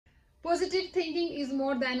Positive thinking is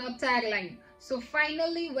more than a tagline. So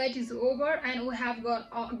finally, wait is over and we have got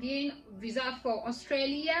again visa for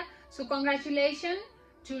Australia. So congratulations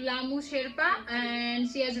to Lamu Sherpa, and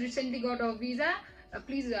she has recently got a visa.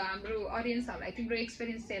 Please, audience, I think your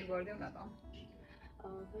experience share गरिदेऊ न त.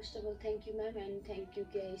 First of all, thank you ma'am and thank you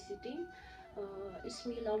KIEC team. It's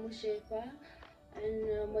me Lamu Sherpa and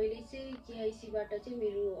मैले चाहिँ KIEC बाट चाहिँ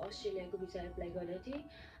मेरो अस्ट्रेलियाको visa apply गरेको थिएँ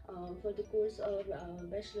for the course of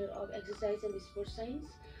Bachelor of Exercise and Sports Science.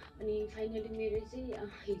 अनि फाइनली मेरो चाहिँ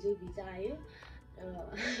हिजो भिसा आयो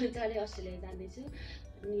चाँडै अस्ट्रेलिया जाँदैछु.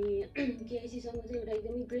 अनि KIECसँग चाहिँ एउटा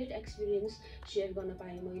एकदमै ग्रेट एक्सपिरियन्स सेयर गर्न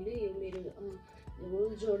पाएँ मैले यो मेरो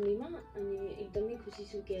होल जर्नीमा. अनि एकदमै खुसी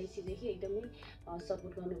छु KIECदेखि एकदमै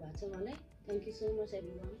सपोर्ट गर्नुभएको छ मलाई. Thank you so much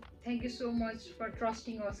everyone. Thank you so much for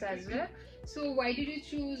trusting us as well. So why did you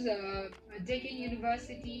choose Deakin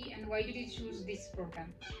University and why did you choose this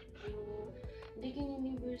program? Deakin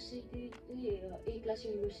University A class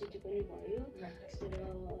university पनि भयो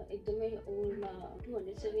तर एकदमै ओल्डमा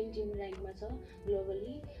 217 र्याङ्कमा छ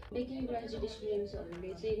globally. Deakin graduate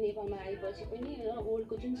स्टुडेन्ट्सहरूले चाहिँ नेपालमा आएपछि पनि र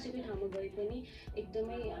वर्ल्डको जुनसुकै ठाउँमा गए पनि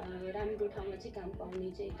एकदमै राम्रो ठाउँमा चाहिँ काम पाउने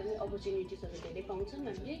चाहिँ एकदमै अपर्च्युनिटिजहरू धेरै पाउँछन्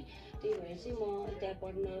हामीले. त्यही भएर चाहिँ म त्यहाँ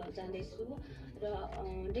पढ्न जाँदैछु र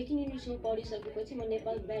Deakin युनिभर्सिटीमा पढिसकेपछि म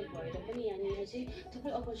नेपाल ब्याक भएर पनि यहाँनिर चाहिँ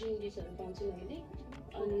थुप्रै अपर्च्युनिटिजहरू पाउँछु मैले.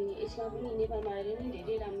 अनि यसमा पनि नेपालमा आएर नै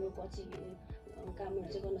धेरै राम्रो पछि कामहरू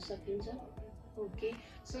चाहिँ गर्न सकिन्छ. Okay,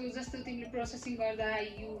 so just to think processing garda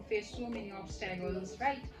you face so many obstacles,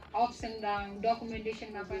 right? Ups and downs,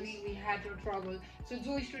 documentation ma pani we had your trouble. So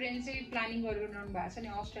jo students चाहिँ planning गरिरहनु भएको छ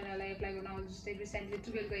नि अस्ट्रेलियालाई एप्लाई गर्न, जस्तै रिसेन्टली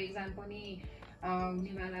 12 को एक्जाम पनि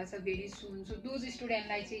निभाला छ भेरी सुन. सो दोज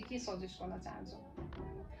स्टुडेन्टलाई चाहिँ के सजेस्ट गर्न चाहन्छु?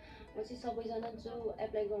 म चाहिँ सबैजना जो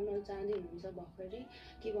एप्लाई गर्न चाहँदै हुनुहुन्छ भर्खरै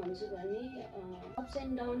के भन्छु भने अप्स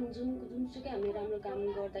एन्ड डाउन जुनसुकै हामीले राम्रो काम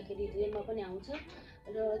गर्दाखेरि जेमा पनि आउँछ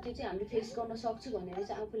र त्यो चाहिँ हामीले फेस गर्न सक्छु भनेर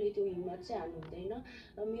चाहिँ आफूले त्यो हिम्मत चाहिँ हाल्नु हुँदैन.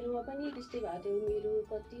 र मेरोमा पनि त्यस्तै भएको थियो. मेरो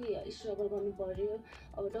कति स्ट्रगल गर्नु पर्यो.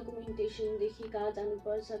 अब डकुमेन्टेसनदेखि कहाँ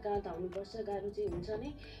जानुपर्छ कहाँ धाउनुपर्छ गाह्रो चाहिँ हुन्छ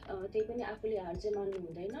नै. त्यही पनि आफूले हार चाहिँ मान्नु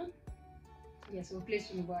हुँदैन. Yes, so place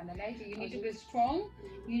like you need to be strong,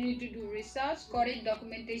 you need to do research, correct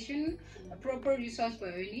documentation, proper research.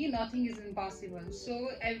 Nothing is impossible.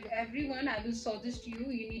 So everyone, I will suggest you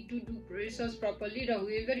need to do research properly.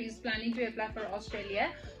 Whoever is planning to apply for Australia,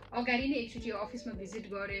 अगाडि नै एकचोटि अफिसमा visit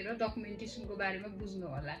गरेर डकुमेन्टेसनको बारेमा बुझ्नु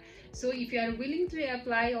होला. So if you are willing to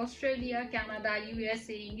apply Australia, Canada,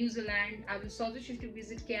 USA, New Zealand, I will suggest you to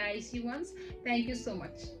visit KIEC once. Thank you so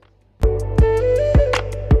much.